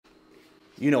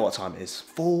You know what time it is.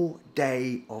 Full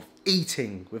day of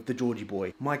eating with the Georgie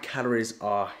boy. My calories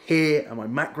are here and my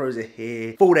macros are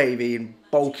here. Full day of eating,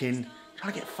 bulking,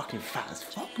 trying to get fucking fat as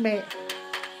fuck, mate.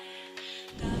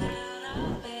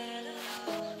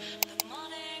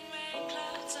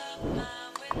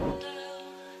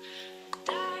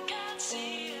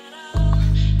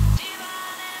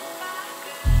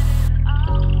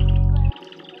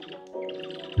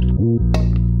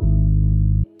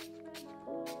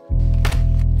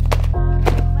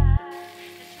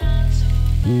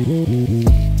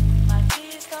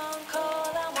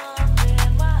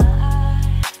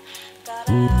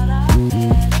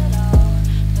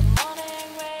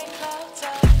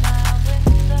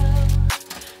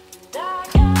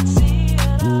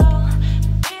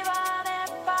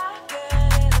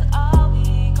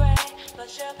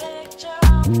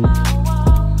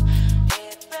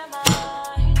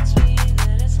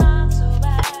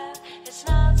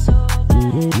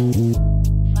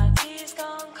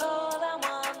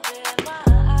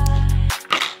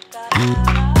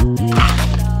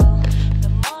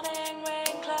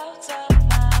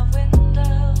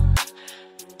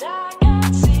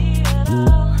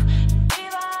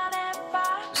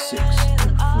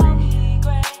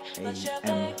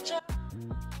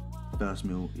 First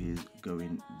meal is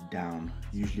going down.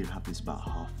 Usually I'd have this about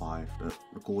 5:30, but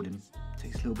recording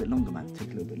takes a little bit longer, man.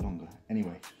 Take a little bit longer.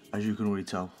 Anyway, as you can already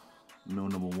tell, meal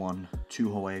number 1,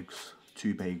 2 whole eggs,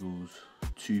 2 bagels,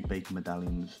 2 bacon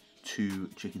medallions, 2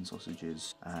 chicken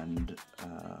sausages, and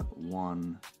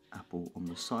 1 apple on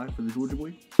the side for the Georgia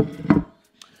boy.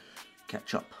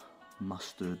 Ketchup,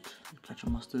 mustard. Ketchup,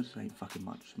 mustard? Ain't fucking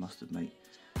much mustard, mate.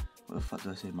 What the fuck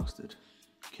did I say mustard?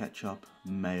 Ketchup,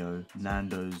 mayo,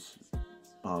 Nando's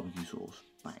barbecue sauce.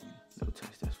 Bang. Little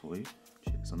taste test for you.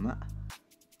 Cheers on that.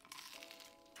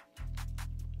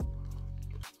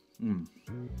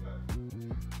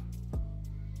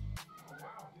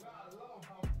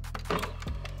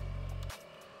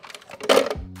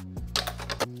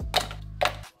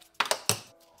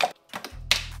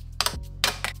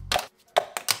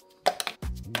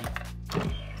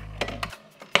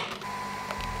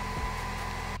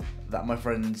 That, my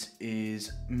friends,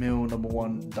 is meal number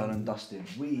 1 done and dusted.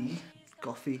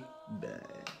 Coffee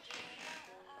bag.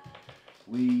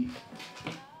 We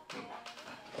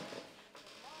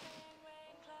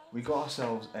got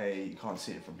ourselves a, you can't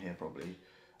see it from here probably,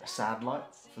 a sad light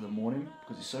for the morning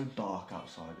because it's so dark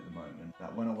outside at the moment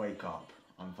that when I wake up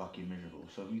I'm fucking miserable.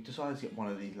 So we decided to get one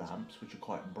of these lamps which are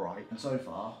quite bright, and so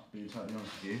far, being totally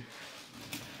honest with you,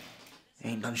 it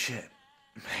ain't done shit.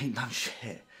 It ain't done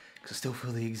shit. Because I still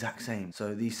feel the exact same.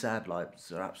 So these sad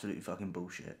lights are absolutely fucking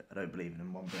bullshit. I don't believe in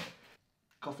them one bit.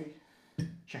 Coffee.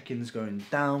 Check-ins going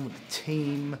down with the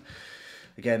team.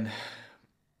 Again,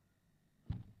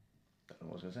 don't know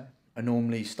what I was going to say. I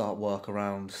normally start work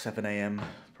around 7 AM.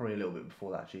 Probably a little bit before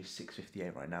that actually,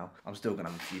 6:58 right now. I'm still going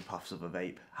to have a few puffs of a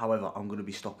vape. However, I'm going to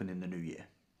be stopping in the new year.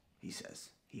 He says.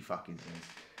 He fucking says.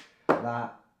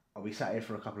 That, I'll be sat here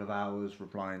for a couple of hours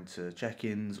replying to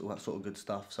check-ins, all that sort of good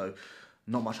stuff. So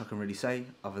not much I can really say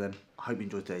other than I hope you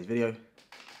enjoyed today's video.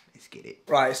 Let's get it.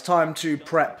 Right, it's time to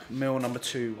prep meal number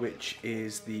 2, which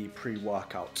is the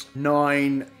pre-workout.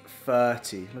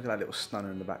 9:30. Look at that little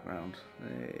stunner in the background.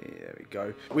 Hey, there we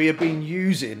go. We have been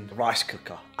using the rice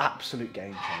cooker. Absolute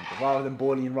game changer. Rather than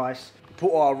boiling rice, put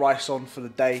all our rice on for the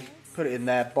day, put it in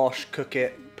there, bosh, cook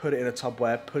it, put it in a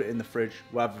Tupperware, put it in the fridge,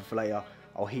 whatever for later.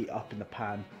 I'll heat it up in the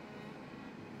pan.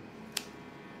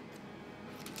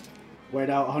 Weighed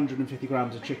out 150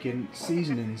 grams of chicken.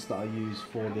 Seasonings that I use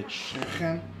for the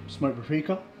chicken: smoked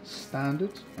paprika,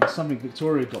 standard, and something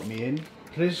Victoria got me in.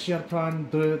 Przepraszam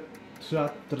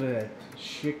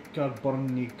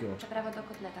bornigo. Przeprawa do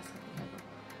kotleta schabowego.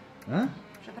 Huh?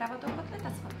 Przeprawa do kotleta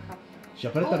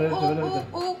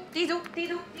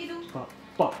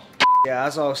schabowego. Yeah,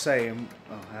 as I was saying,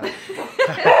 oh hell.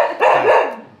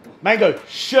 Mango,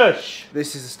 shush!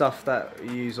 This is the stuff that we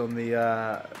use on the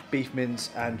beef mince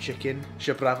and chicken.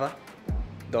 Przeprawa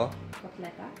do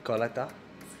kotleta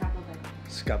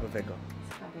schabowego.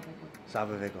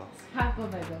 Schabowego.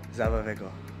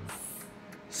 Zabawego.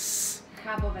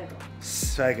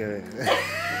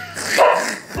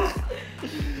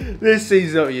 This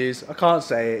season's not used. I can't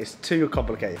say it. It's too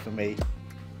complicated for me.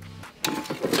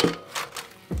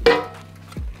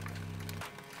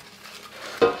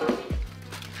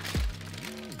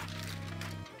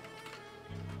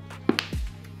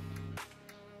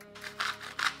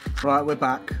 Right, we're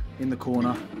back in the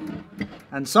corner.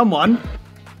 And someone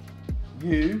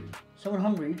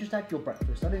hungry, you just had your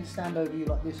breakfast. I didn't stand over you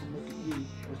like this and look at you.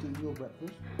 I was doing your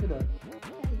breakfast. Did I?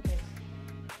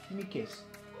 Give me a kiss.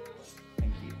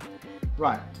 Thank you.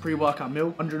 Right, pre-workout meal,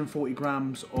 140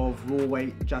 grams of raw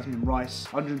weight jasmine rice,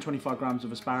 125 grams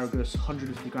of asparagus,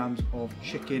 150 grams of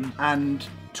chicken, and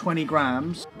 20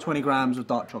 grams of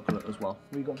dark chocolate as well.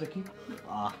 What you got, Vicky?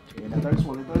 Ah, yeah, no, don't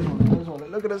swallow it, don't swallow it.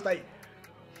 Look at the steak.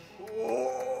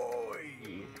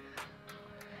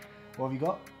 What have you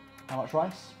got? How much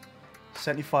rice?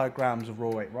 75 grams of raw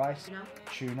weight rice,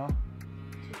 tuna,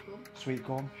 sweet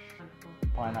corn,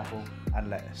 pineapple, and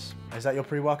lettuce. Is that your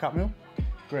pre-workout meal?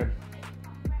 Grim.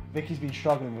 Vicky's been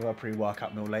struggling with her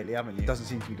pre-workout meal lately, haven't you? Doesn't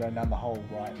seem to be going down the hole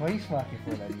right. What are you smirking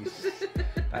for, ladies?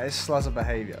 That is sluzzer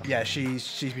behaviour. Yeah,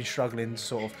 she's been struggling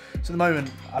sort of. So at the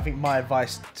moment, I think my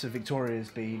advice to Victoria has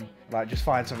been, like, just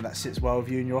find something that sits well with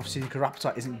you and your off-season, because her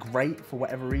appetite isn't great for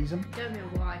whatever reason. Don't know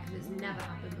why, because it's never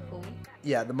happened before.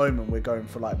 Yeah, at the moment we're going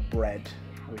for like bread,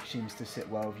 which seems to sit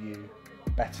well with you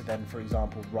better than, for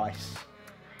example, rice.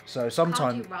 So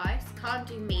sometimes... Can't do rice, can't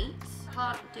do meats,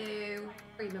 can't do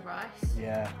cream of rice.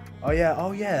 Yeah. Oh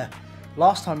yeah.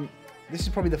 Last time, this is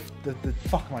probably the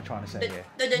fuck am I trying to say here?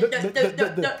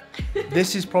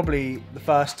 This is probably the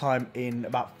first time in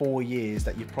about 4 years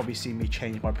that you've probably seen me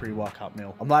change my pre-workout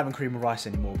meal. I'm not having cream of rice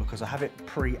anymore because I have it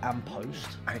pre and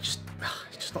post, and it's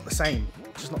just not the same.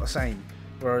 It's just not the same.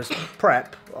 Whereas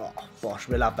prep, oh gosh,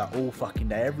 we'll have that all fucking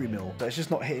day, every meal. But it's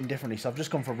just not hitting differently. So I've just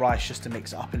gone for rice just to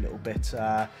mix it up a little bit.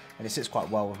 And it sits quite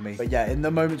well with me. But yeah, in the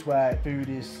moments where food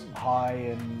is high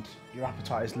and your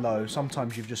appetite is low,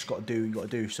 sometimes you've just got to do what you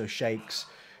got to do. So shakes,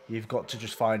 you've got to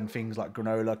just find things like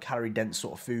granola, calorie-dense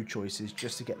sort of food choices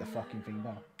just to get the fucking thing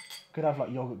done. Could have like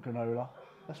yogurt granola.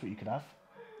 That's what you could have.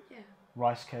 Yeah.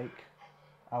 Rice cake,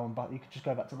 almond butter. You could just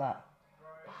go back to that.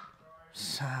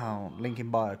 Sound. Link in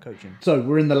bio, coaching. So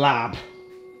we're in the lab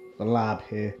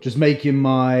here, just making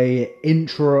my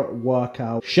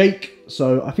intra-workout shake.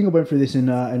 So I think I went through this in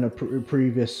a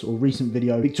previous or recent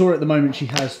video. Victoria at the moment, she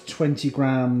has 20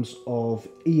 grams of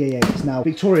EAAs. Now,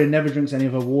 Victoria never drinks any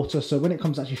of her water, so when it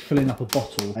comes to actually filling up a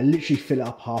bottle, I literally fill it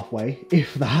up halfway,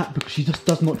 if that, because she just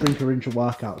does not drink her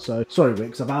intra-workout. So, sorry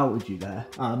Wix, I've outed you there.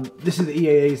 This is the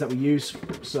EAAs that we use.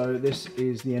 So this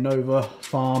is the Anova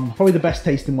Farm. Probably the best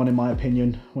tasting one in my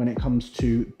opinion when it comes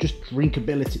to just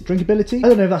drinkability. Drinkability? I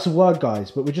don't know if that's a word,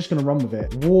 guys, but we're just gonna run with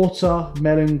it.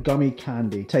 Watermelon gummy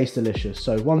candy. Tastes delicious.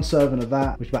 So 1 serving of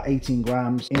that, which is about 18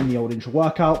 grams in the old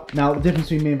intra-workout. Now, the difference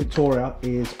between me and Victoria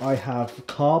is I have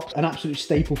carbs, an absolute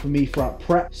staple for me throughout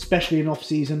prep, especially in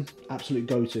off-season, absolute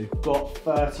go-to. Got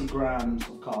 30 grams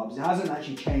of carbs. It hasn't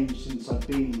actually changed since I've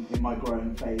been in my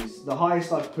growing phase. The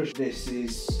highest I've pushed this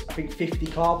is, I think, 50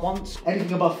 carb once.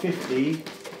 Anything above 50,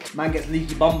 man gets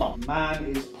leaky bum bum. Man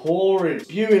is pouring,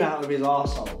 spewing out of his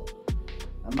arsehole.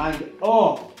 And man gets,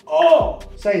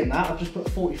 saying that, I've just put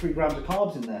 43 grams of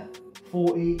carbs in there.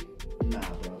 40, nah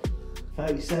bro.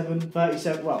 37,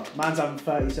 well, man's having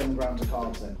 37 grams of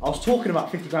carbs then. I was talking about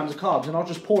 50 grams of carbs and I was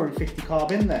just pouring 50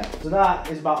 carb in there. So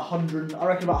that is about 100, I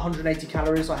reckon about 180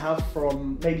 calories I have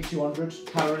from maybe 200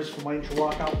 calories from my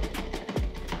intra-workout.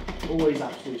 Always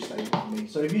absolute staple for me.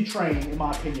 So if you train, in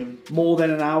my opinion, more than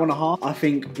an hour and a half, I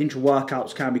think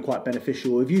intra-workouts can be quite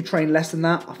beneficial. If you train less than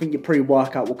that, I think your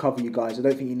pre-workout will cover you guys. I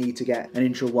don't think you need to get an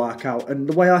intra-workout. And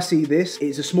the way I see this,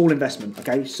 it's a small investment,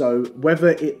 okay? So whether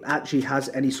it actually has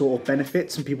any sort of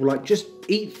benefits, and people like, just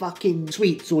eat fucking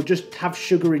sweets or just have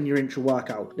sugar in your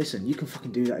intra-workout. Listen, you can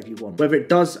fucking do that if you want. Whether it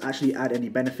does actually add any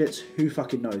benefits, who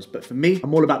fucking knows? But for me,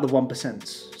 I'm all about the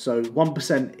 1%. So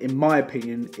 1%, in my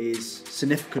opinion, is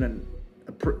significant.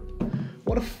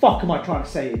 What the fuck am I trying to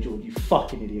say here, George? You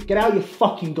fucking idiot. Get out your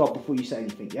fucking gob before you say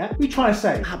anything, yeah? What are you trying to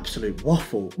say? Absolute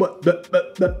waffle. But.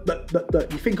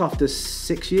 You think after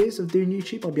 6 years of doing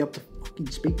YouTube, I'll be able to fucking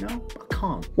speak now? I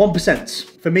can't.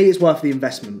 1%. For me, it's worth the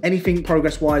investment. Anything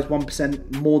progress-wise,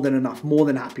 1%, more than enough. More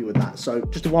than happy with that. So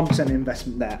just a 1%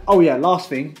 investment there. Oh yeah, last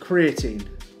thing, creatine.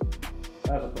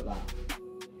 Where have I put that?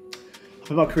 I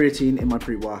put my creatine in my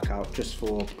pre-workout just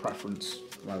for preference.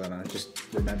 I don't know, just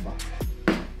remember.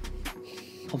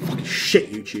 I'm fucking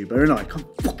shit YouTuber, and I can't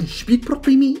fucking speak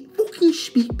properly, mate. Fucking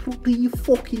speak properly, you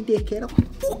fucking dickhead. I'm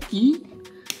fucking.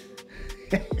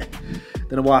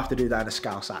 Don't know why I have to do that in a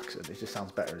Scouse accent. It just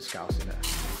sounds better in Scouse, innit?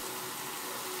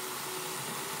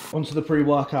 Onto the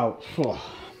pre-workout.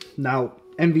 Now,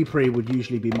 MV Pre would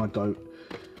usually be my goat,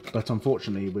 but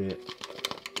unfortunately we've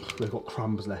got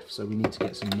crumbs left, so we need to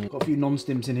get some more. Got a few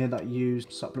non-stims in here that I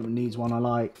used. Supplement Needs one I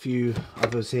like. A few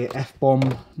others here.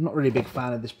 F-Bomb. Not really a big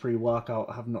fan of this pre-workout.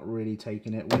 I have not really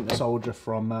taken it. Winter Soldier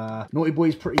from Naughty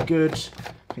Boy's pretty good.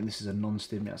 I think this is a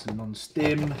non-stim. Yeah, it's a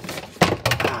non-stim.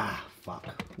 Ah,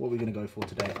 fuck. What are we going to go for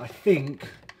today? I think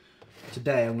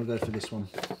today I'm going to go for this one.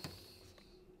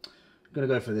 I'm going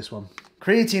to go for this one.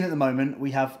 Creatine at the moment,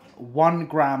 we have 1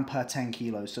 gram per 10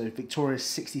 kilos. So Victoria's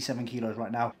 67 kilos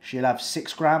right now. She'll have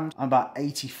 6 grams. I'm about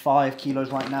 85 kilos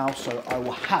right now. So I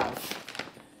will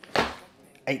have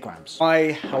 8 grams.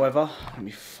 However, let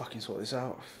me fucking sort this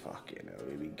out. Fucking hell,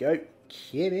 here we go.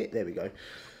 Get it. There we go.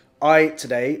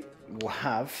 Today will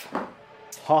have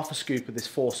half a scoop of this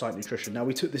Foresight Nutrition. Now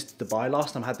we took this to Dubai.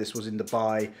 Last time I had this was in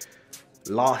Dubai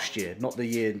last year, not the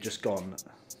year just gone.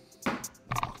 What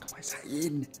am I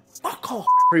saying? Fuck off.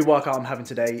 Pre-workout I'm having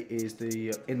today is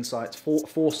the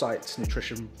Foresight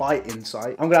Nutrition by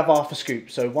Insight. I'm gonna have half a scoop.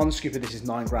 So 1 scoop of this is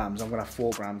 9 grams. I'm gonna have 4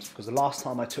 grams because the last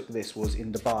time I took this was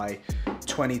in Dubai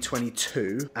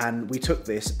 2022, and we took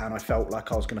this and I felt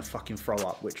like I was gonna fucking throw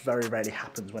up, which very rarely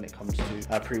happens when it comes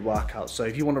to pre-workout. So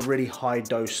if you want a really high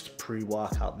dosed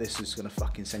pre-workout, this is gonna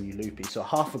fucking send you loopy. So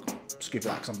half a scoop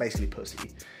of that, because I'm basically pussy.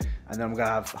 And then I'm gonna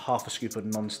have half a scoop of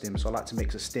non-stim. So I like to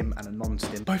mix a stim and a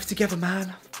non-stim. Both together,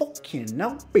 man. Fucking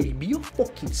no, baby, you're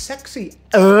fucking sexy.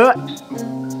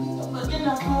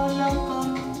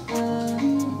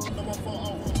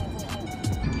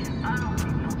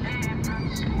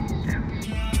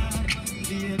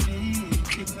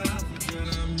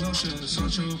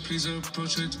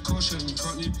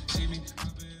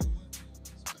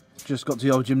 Just got to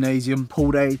the old gymnasium.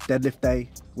 Pull day, deadlift day.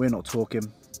 We're not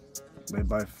talking. We've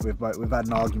had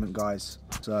an argument, guys,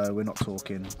 so we're not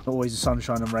talking. Always the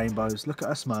sunshine and rainbows. Look at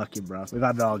her smirking, bro. We've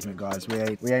had an argument, guys.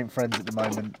 We ain't friends at the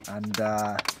moment, and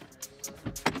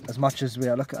as much as we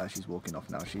are, look at her. She's walking off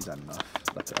now. She's had enough.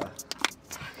 Look at her.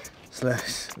 So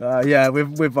yeah,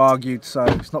 we've argued. So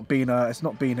it's not been a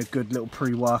good little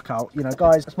pre-workout. You know,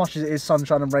 guys. As much as it is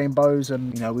sunshine and rainbows,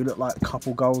 and you know we look like a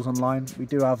couple goals online, we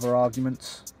do have our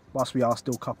arguments. Whilst we are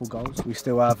still couple goals, we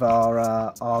still have our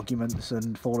arguments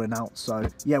and falling out. So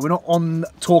yeah, we're not on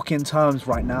talking terms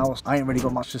right now. I ain't really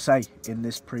got much to say in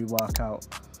this pre-workout.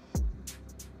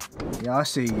 Yeah, I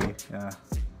see you. Yeah,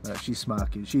 she's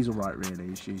smirking. She's all right,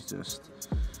 really. She's just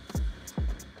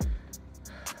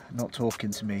not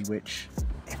talking to me, which,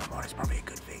 if I'm honest, is probably a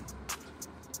good thing.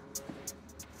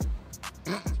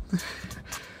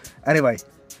 Anyway.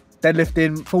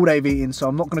 Deadlifting, full day of eating, so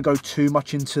I'm not going to go too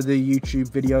much into the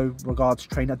YouTube video regards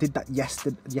training. I did that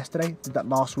yesterday, did that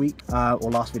last week, or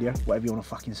last video, whatever you want to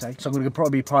fucking say. So I'm going to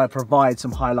probably provide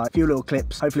some highlights, a few little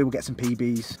clips. Hopefully we'll get some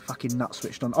PBs. Fucking nuts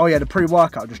switched on. Oh yeah, the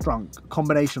pre-workout I just drunk. A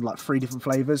combination of like 3 different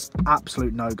flavours.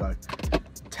 Absolute no-go.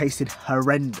 Tasted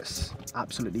horrendous.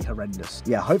 Absolutely horrendous.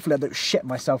 Yeah, hopefully I don't shit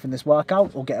myself in this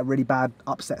workout or get a really bad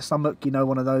upset stomach, you know,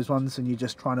 one of those ones, and you're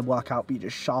just trying to work out but you're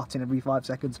just sharting every 5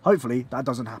 seconds. Hopefully that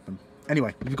doesn't happen.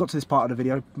 Anyway, if you got to this part of the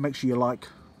video, make sure you like,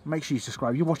 make sure you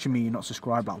subscribe. You're watching me, you're not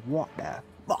subscribed, like what the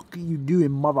fuck are you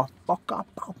doing, motherfucker?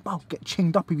 Bow, bow. Get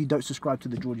chinged up if you don't subscribe to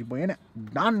the Georgie boy, innit?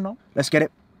 Done, no? Let's get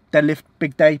it. Deadlift,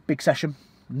 big day, big session.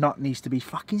 Nut needs to be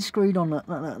fucking screwed on.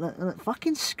 Look.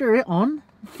 Fucking screw it on.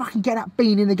 Fucking get that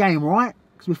bean in the game, right?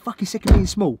 Because we're fucking sick of being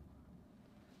small.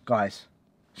 Guys,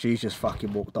 she's just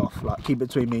fucking walked off. Like, keep it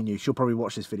between me and you. She'll probably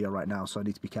watch this video right now, so I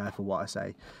need to be careful what I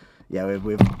say. Yeah,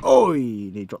 oh,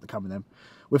 you need to drop the camera then.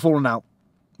 We're falling out.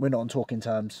 We're not on talking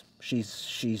terms.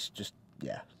 She's just,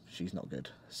 yeah, she's not good.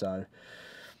 So,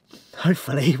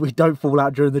 hopefully we don't fall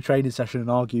out during the training session and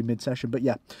argue mid-session. But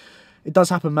yeah, it does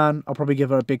happen, man. I'll probably give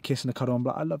her a big kiss and a cuddle. I'm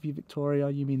like, I love you, Victoria.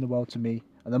 You mean the world to me.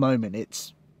 At the moment,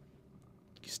 it's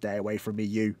stay away from me,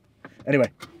 you. Anyway,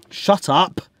 shut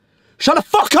up. Shut the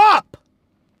fuck up!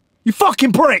 You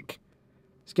fucking prick!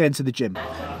 Let's get into the gym.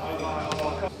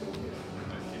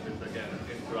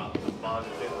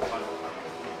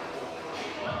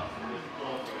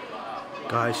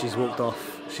 Guys, she's walked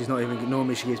off. She's not even,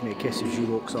 normally she gives me a kiss if she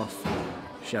walks off.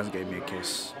 She hasn't given me a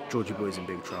kiss. Georgie boy's in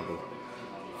big trouble.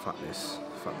 Fuck this.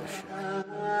 Fuck this shit.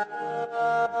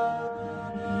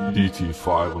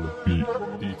 DT5 on the beat.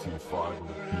 DT5 on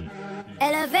the beat.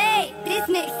 Elevate! This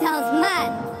mix sounds mad.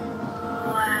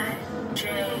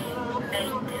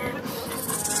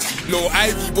 Low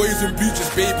Ivy, boys and bleachers,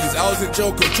 babies. I was a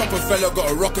joker, chopper fella, got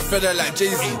a Rockefeller like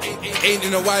Jay-Z. Ain't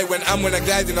in a while when I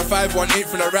glide in a 518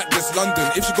 from the rap this London.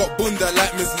 If she got bunda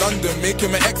like Miss London, make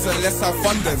him an X and let's have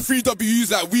fun then. 3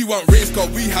 W's like we want race, cause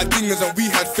we had dingers and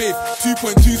we had faith.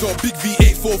 2.2s or big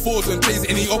V8 44s and J's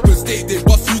any upper state. They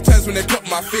bust 2 times when they clock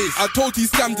my face. I told he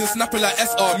scammed and snapper like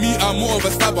SR. Me, I'm more of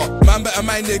a stabber. Man better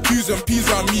mind their Q's and P's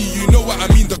around me. You know what I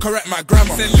mean, to correct my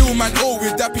grammar. Send Lil Man O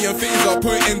with Dappy and Phaser,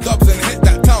 put in dubs and hit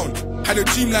that town. Had a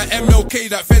dream like MLK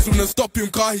that feds wanna stop him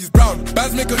car he's brown.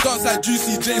 Bands make a dance like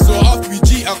Juicy J, so after we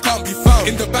cheat I can't be found.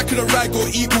 In the back of the ride go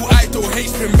Eagle Ito, H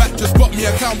spin back, just spot me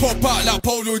a count. Pop out like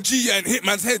Polo G and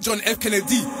Hitman's head John F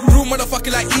Kennedy. Real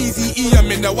motherfucker like Easy E, I'm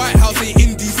in the White House, ain't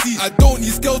in DC. I don't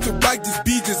need scale to bag this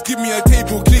beat, just give me a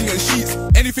table, cling and sheets.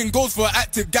 Anything goes for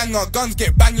active gang, our guns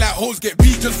get banged like hoes get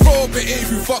beat. Just throw up a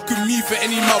if you fuck with me, for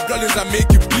any of my brothers I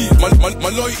make you bleed.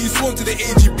 My loyalty's sworn to the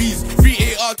AGBs,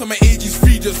 3 AR to my age is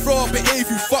free. Just throw up a if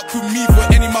you fuck with me, for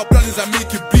any of my brothers I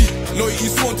make you bleed.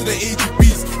 Loyalty's sworn to the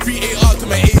AGBs, 3 AR to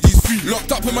my age is free.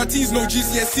 Locked up in my teens, no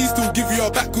GCSE, still give you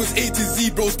a backwards A to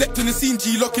Z. Bro stepped in the scene,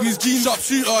 G locking his jeans. Sharp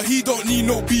shooter, he don't need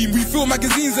no beam. We fill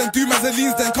magazines and do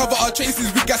mazolines, then cover our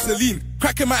chases with gasoline.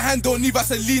 Crack in my hand, don't need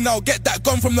Vaseline, I'll get that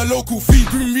gun from the local fleet.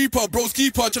 Grim Reaper, bro's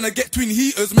keeper, tryna get twin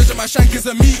heaters. Measure my shank as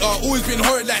a meter, always been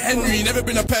horrid like Henry, never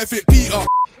been a perfect Peter.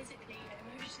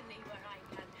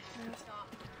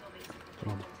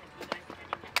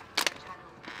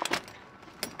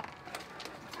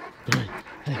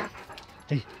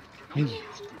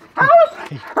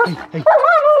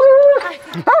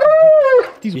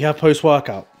 We have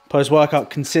post-workout. Post-workout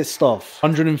consists of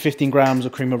 115 grams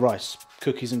of cream of rice,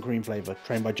 cookies and cream flavour,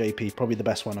 trained by JP, probably the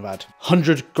best one I've had.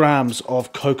 100 grams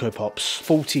of Cocoa Pops,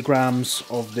 40 grams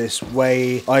of this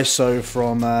whey ISO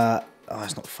from, oh,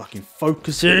 it's not fucking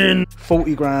focusing.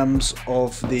 40 grams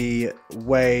of the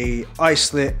whey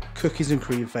isolate cookies and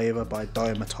cream flavour by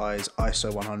Diamatize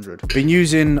ISO 100. Been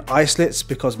using isolates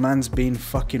because man's been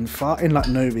fucking farting like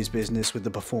nobody's business with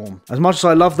the Perform. As much as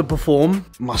I love the Perform,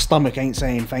 my stomach ain't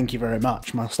saying thank you very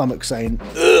much. My stomach's saying,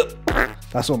 ugh.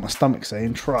 That's what my stomach's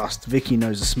saying. Trust. Vicky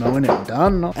knows the smell, innit?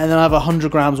 Done. And then I have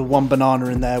 100 grams of one banana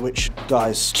in there, which,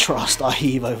 guys, trust, I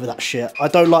heave over that shit. I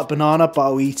don't like banana, but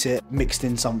I'll eat it mixed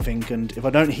in something. And if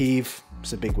I don't heave,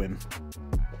 it's a big win.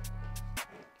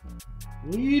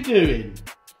 What are you doing?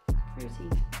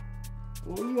 Protein.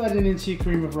 What are you adding into your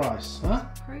cream of rice? Huh?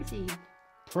 Protein.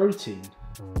 Protein?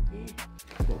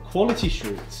 Yeah. What, quality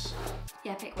streets?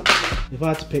 Yeah, pick one. If I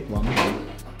had to pick one.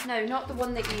 No, not the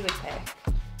one that you would pick.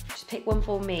 Just pick one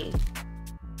for me.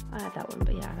 I had that one,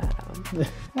 but yeah, I had that one.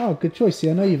 Oh, good choice. See,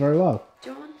 I know you very well. Do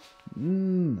you want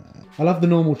one? No. I'll have the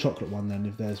normal chocolate one then,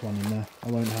 if there's one in there.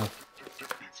 I won't have...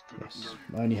 Yes,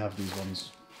 I only have these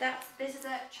ones. This is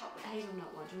a chocolate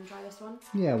hazelnut one. Do you want to try this one?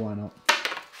 Yeah, why not?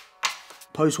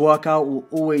 Post-workout will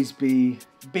always be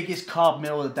biggest carb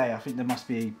meal of the day. I think there must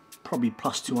be probably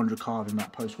plus 200 carb in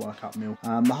that post-workout meal.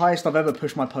 The highest I've ever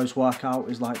pushed my post-workout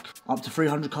is like up to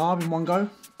 300 carb in one go.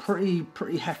 Pretty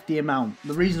hefty amount.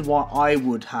 The reason why I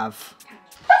would have...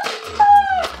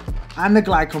 And the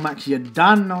Glycomax, you're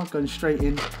done now, going straight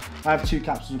in. I have 2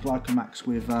 capsules of Glycomax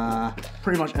with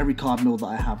pretty much every carb meal that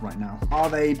I have right now. Are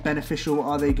they beneficial?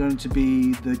 Are they going to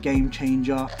be the game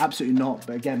changer? Absolutely not,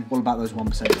 but again, all about those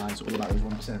 1%, guys, all about those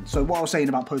 1%. So what I was saying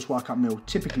about post-workout meal,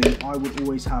 typically I would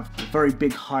always have a very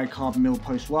big high carb meal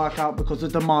post-workout because the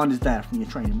demand is there from your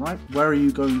training, right? Where are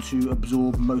you going to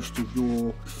absorb most of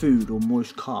your food or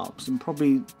most carbs? And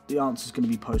probably the answer is going to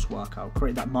be post-workout.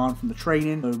 Create that demand from the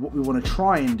training. So what we want to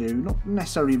try and do, not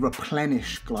necessarily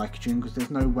replenish glycogen, because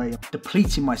there's no way of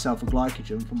depleting myself of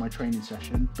glycogen from my training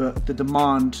session, but the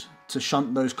demand to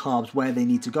shunt those carbs where they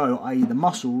need to go, i.e. the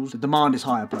muscles, the demand is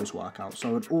higher post-workout.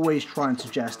 So I'd always try and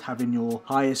suggest having your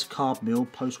highest carb meal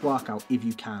post-workout if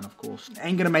you can, of course. It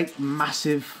ain't gonna make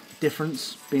massive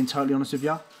difference, being totally honest with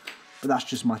you, but that's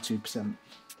just my 2%.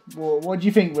 What do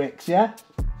you think, Wix, yeah?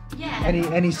 Yeah.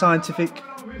 Any scientific...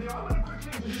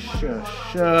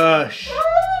 Shush.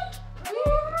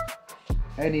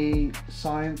 Any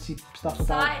sciencey stuff about?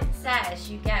 Science says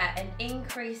you get an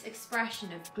increased expression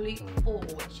of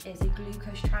GLUT4, which is a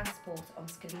glucose transporter on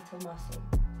skeletal muscle.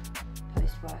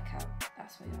 Post-workout,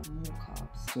 that's why you have more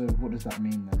carbs. So what does that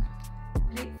mean then?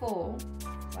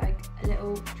 GLUT4 is like a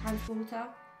little transporter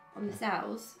on the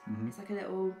cells. It's like a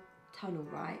little tunnel,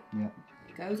 right? Yeah.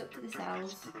 It goes up to the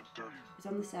cells, it's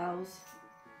on the cells,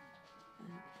 and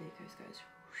glucose goes.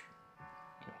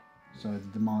 Okay. So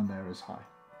the demand there is high.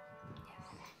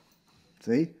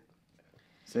 See?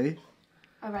 See?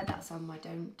 I read that somewhere.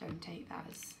 Don't take that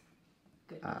as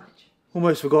good knowledge.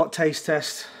 Almost forgot, taste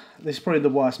test. This is probably the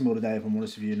worst meal today if I'm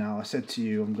honest with you now. I said to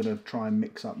you I'm going to try and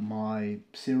mix up my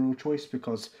cereal choice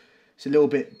because it's a little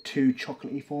bit too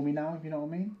chocolatey for me now, if you know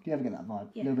what I mean. Do you ever get that vibe?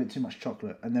 Yeah. A little bit too much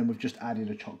chocolate. And then we've just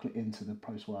added a chocolate into the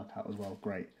post-workout as well.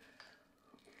 Great.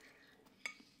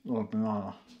 Oh,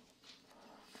 banana.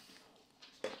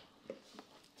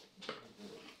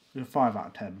 It's a 5 out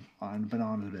of 10, and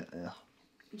banana's a bit, ugh.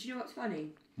 Do you know what's funny?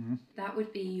 That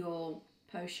would be your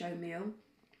post-show meal.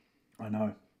 I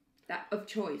know. That of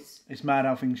choice. It's mad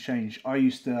how things change. I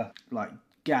used to, like,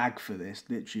 gag for this.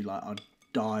 Literally, like, I'd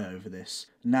die over this.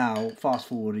 Now, fast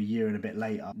forward a year and a bit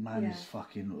later, man is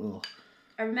fucking, ugh.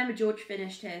 I remember George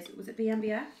finished his, was it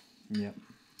BMBF? Yep.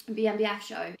 BMBF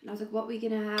show. And I was like, what are we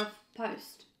going to have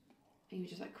post? And he was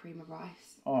just like, cream of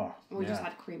rice. Oh, And we just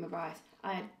had cream of rice.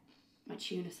 I had my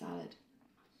tuna salad.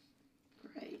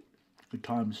 Great. Good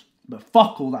times. But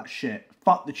fuck all that shit.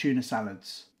 Fuck the tuna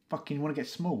salads. Fucking, you want to get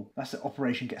small. That's the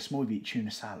operation, get small if you eat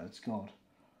tuna salads. God.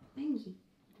 Thank you.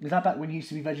 Was that back when you used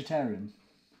to be vegetarian?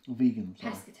 Or vegan?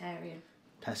 Sorry. Pescatarian.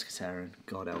 Pescatarian.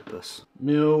 God help us.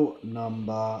 Meal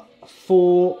number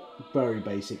 4. Very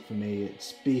basic for me.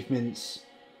 It's beef mince,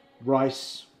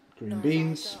 rice, green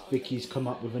beans. Vicky's come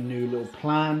up with a new little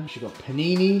plan. She got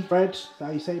panini bread. Is that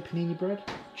how you say it? Panini bread?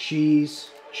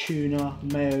 Cheese, tuna,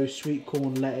 mayo, sweet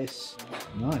corn, lettuce.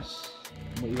 Nice.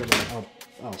 What you got there?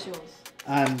 Oh. Yours.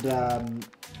 And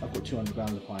I've got 200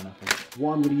 grams of pineapple.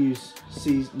 What I'm going to use,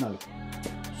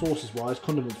 sauces wise,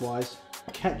 condiments wise,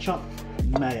 ketchup,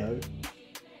 mayo.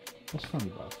 What's funny,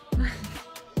 bro?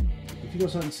 If you got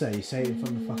something to say, you say it in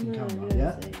front of the fucking camera,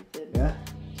 yeah? Yeah?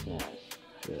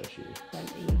 Yeah,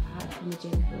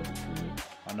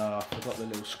 I know, I forgot the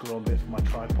little screw on bit for my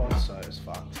tripod, so it's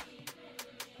fucked.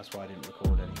 That's why I didn't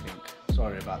record anything.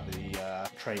 Sorry about the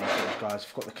training footage, guys. I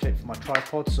forgot the clip for my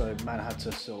tripod, so man had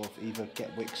to sort of either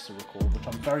get Wix to record, which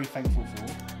I'm very thankful for.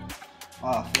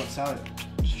 Ah, I forgot to tell it.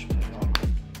 Just put it on.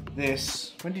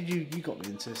 This, when did you got me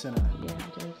into this, innit? Yeah, I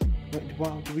did.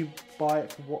 Wait, did we buy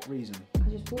it for what reason? I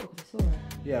just bought it because I saw it.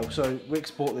 Yeah, so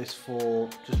Wix bought this for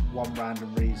just one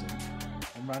random reason.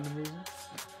 One random reason?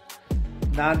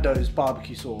 Nando's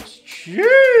barbecue sauce.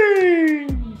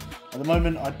 Ching! At the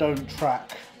moment, I don't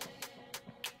track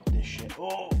this shit.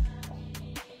 Oh!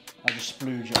 I just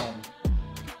splooge it on.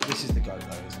 This is the go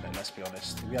though, isn't it? Let's be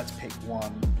honest. If we had to pick one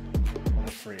of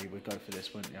the 3, we'd go for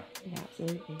this, wouldn't you? Yeah,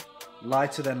 absolutely.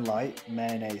 Lighter than light,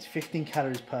 mayonnaise, 15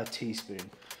 calories per teaspoon.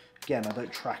 Again, I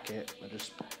don't track it, I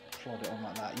just plod it on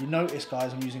like that. You notice,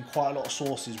 guys, I'm using quite a lot of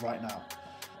sauces right now.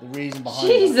 The reason behind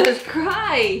Jesus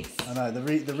Christ! I know, the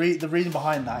reason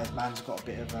behind that is man's got a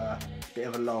bit of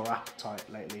a lower appetite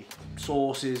lately.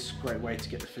 Sauces, great way to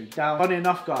get the food down. Funny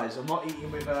enough, guys, I'm not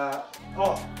eating with oh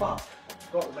fuck, I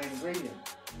forgot the main ingredient.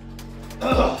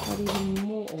 Got even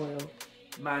more oil.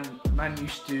 Man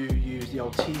used to use the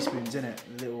old teaspoons, innit?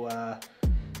 The little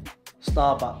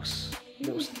Starbucks. Who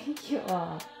do you think you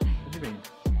are? What do you mean?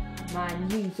 Man,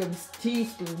 use some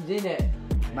teaspoons in it.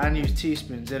 Man used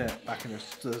teaspoons in it back in the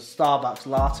Starbucks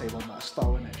latte one that I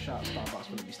stole, innit? Shout out Starbucks,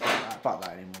 wouldn't be stealing that. Fuck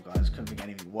that anymore, guys. Couldn't think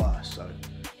anything worse, so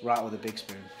we're out with a big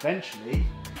spoon. Eventually,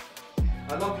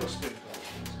 I love your spoon,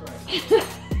 it's great.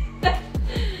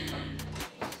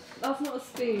 That's not a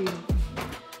spoon.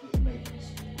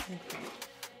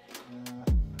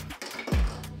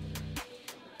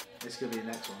 This is going to be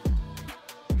the next one.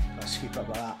 Let's scoop up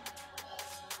like that.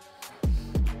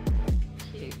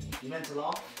 Cute. You meant to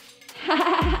laugh?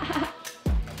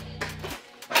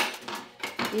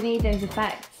 You need those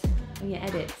effects on your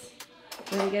edits.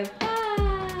 Where you go,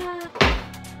 ah!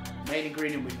 Main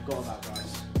ingredient we forgot about,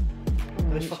 guys.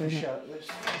 Oh, Those fucking these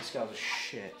guys are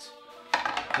shit.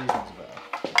 These ones are better.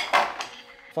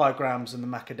 5 grams in the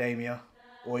macadamia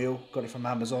oil. Got it from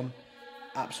Amazon.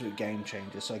 Absolute game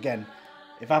changer. So again,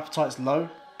 if appetite's low,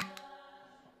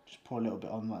 just pour a little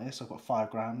bit on like this. I've got 5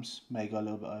 grams. May go a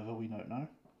little bit over, we don't know.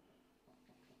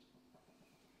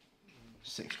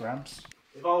 6 grams.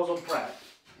 If I was on prep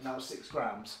and that was 6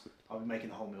 grams, I'll be making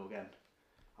the whole meal again.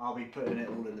 I'll be putting it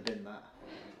all in the bin, that.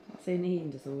 That's an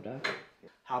eating disorder.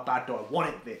 How bad do I want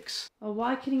it, Vix? Well,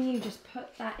 why couldn't you just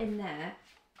put that in there,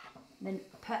 then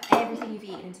put everything you've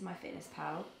eaten into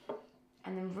MyFitnessPal,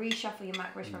 and then reshuffle your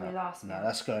macros from your last meal? No,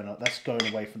 that's going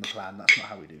away from the plan. That's not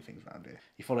how we do things around here.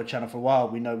 You follow the channel for a while,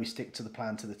 we know we stick to the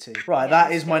plan to the T. Right, Yeah,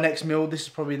 that is my next meal. This is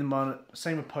probably the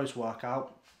same with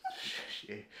post-workout.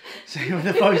 Same with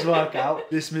the post-workout.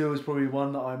 This meal is probably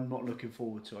one that I'm not looking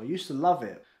forward to. I used to love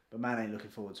it, but man ain't looking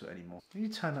forward to it anymore. What are you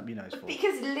turning up your nose for?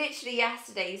 Because literally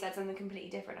yesterday you said something completely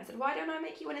different. I said, why don't I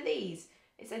make you one of these?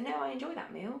 He said, no, I enjoy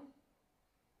that meal.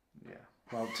 Yeah.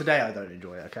 Well, today I don't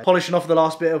enjoy it, okay? Polishing off the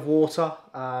last bit of water.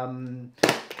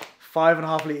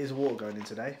 5.5 litres of water going in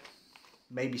today.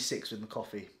 Maybe 6 with the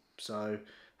coffee. So,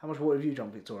 how much water have you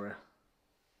drunk, Victoria?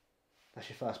 That's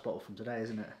your first bottle from today,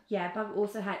 isn't it? Yeah, but I've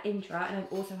also had Intra and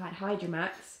I've also had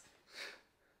Hydromax.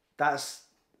 That's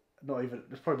not even,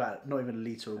 there's probably about not even a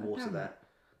litre of water there.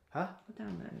 Huh? I'll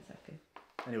down that in a second.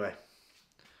 Anyway,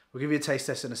 we'll give you a taste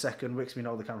test in a second. Wick's been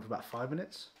holding the camera for about 5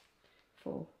 minutes.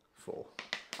 4.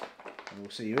 And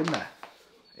we'll see you in there,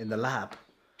 in the lab.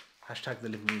 Hashtag the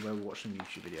living room where we're watching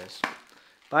YouTube videos.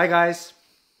 Bye, guys.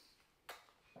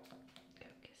 Go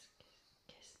kiss, kiss,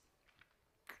 kiss.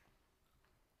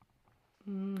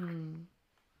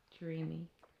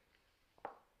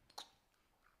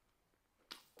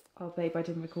 babe, I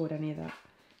didn't record any of that.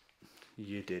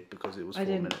 You did, because it was I 4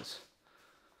 didn't. minutes.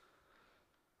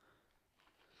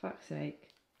 Fuck's sake.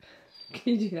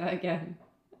 Can you do that again?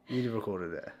 You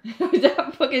recorded it.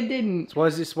 I fucking didn't. So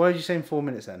why are you saying 4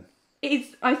 minutes then?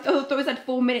 I thought it said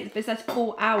 4 minutes, but it says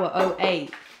 4 hour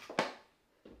 08.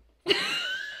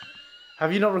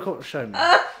 Have you not recorded? Show me.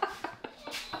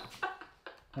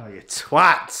 Oh, you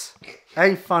twat!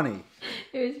 Ain't funny.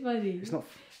 It was funny. It's not.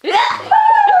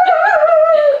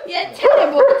 Yeah, tell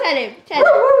him, boy. Tell him.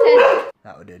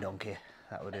 That would do, donkey.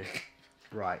 That would do.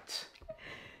 Right.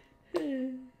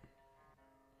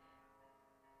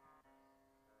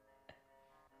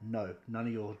 No, none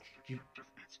of your. She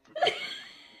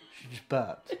just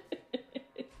burped.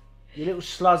 You little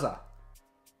sluzzer.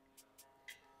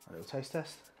 A little taste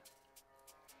test.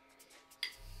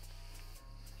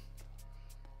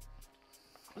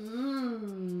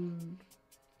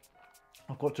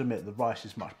 I've got to admit, the rice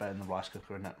is much better than the rice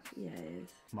cooker, isn't it? Yeah, it is.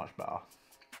 Much better.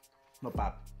 Not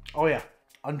bad. Oh yeah,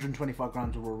 125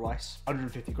 grams of raw rice,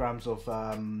 150 grams of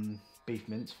beef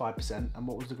mince, 5%. And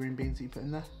what was the green beans that you put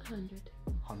in there? 100.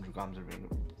 100 grams of green.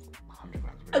 100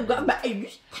 grams of green. I've got my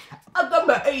ears. I've got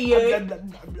my ears.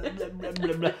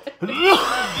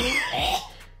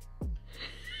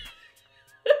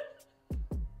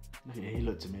 He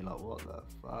looked at me like, what the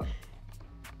fuck?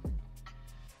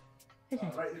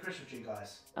 Rate the Christmas tree,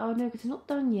 guys. Oh no, because it's not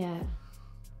done yet.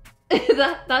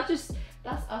 That's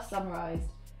us summarised.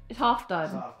 It's half done.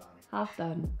 It's half done. Half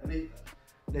done. I mean,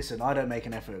 listen, I don't make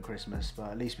an effort at Christmas, but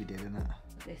at least we did, innit?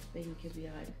 This thing could be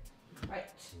on. Right.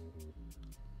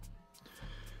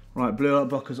 Right, blue light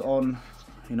blocker's on.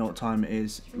 You know what time it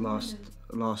is.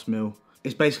 Last meal.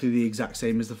 It's basically the exact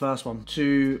same as the first one.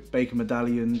 2 bacon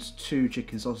medallions, 2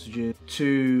 chicken sausages,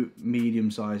 2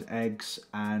 medium-sized eggs,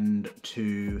 and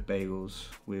 2 bagels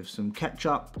with some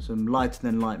ketchup, some lighter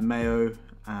than light mayo,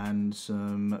 and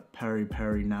some peri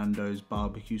peri Nando's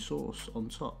barbecue sauce on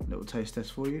top. Little taste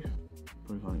test for you.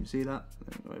 Probably can't even see that.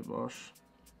 There we go, bosh.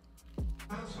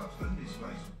 Man's husband is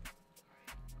faced.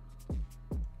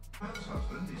 Man's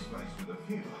husband is faced with a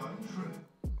few home truths.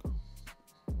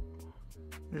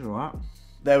 It's alright.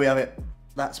 There we have it.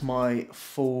 That's my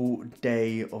full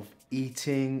day of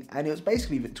eating. And it was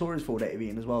basically Victoria's full day of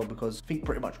eating as well, because I think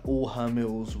pretty much all her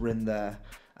meals were in there.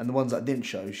 And the ones that I didn't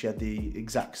show, she had the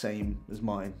exact same as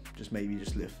mine, just maybe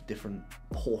just different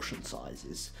portion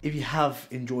sizes. If you have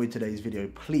enjoyed today's video,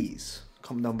 please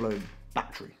comment down below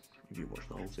battery. If you watched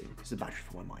the whole thing, it's the battery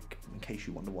for my mic. In case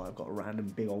you wonder why I've got a random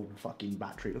big old fucking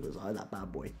battery. Look at the side of that bad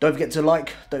boy. Don't forget to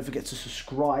like, don't forget to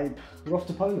subscribe. We're off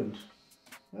to Poland,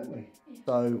 aren't we? Yeah.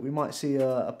 So we might see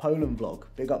a Poland vlog.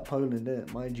 Big up Poland,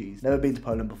 innit? My G's. Never been to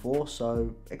Poland before,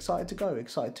 so excited to go.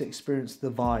 Excited to experience the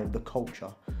vibe, the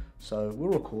culture. So we'll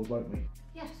record, won't we?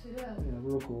 Yes, we will. Yeah,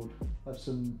 we'll record. Have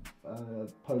some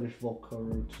Polish vodka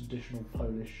or traditional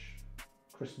Polish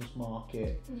Christmas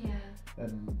market. Yeah.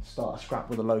 And start a scrap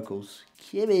with the locals.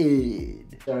 Kidding.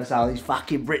 Show us how these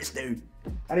fucking Brits do.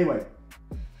 Anyway,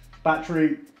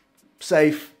 battery,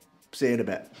 safe. See you in a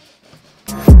bit.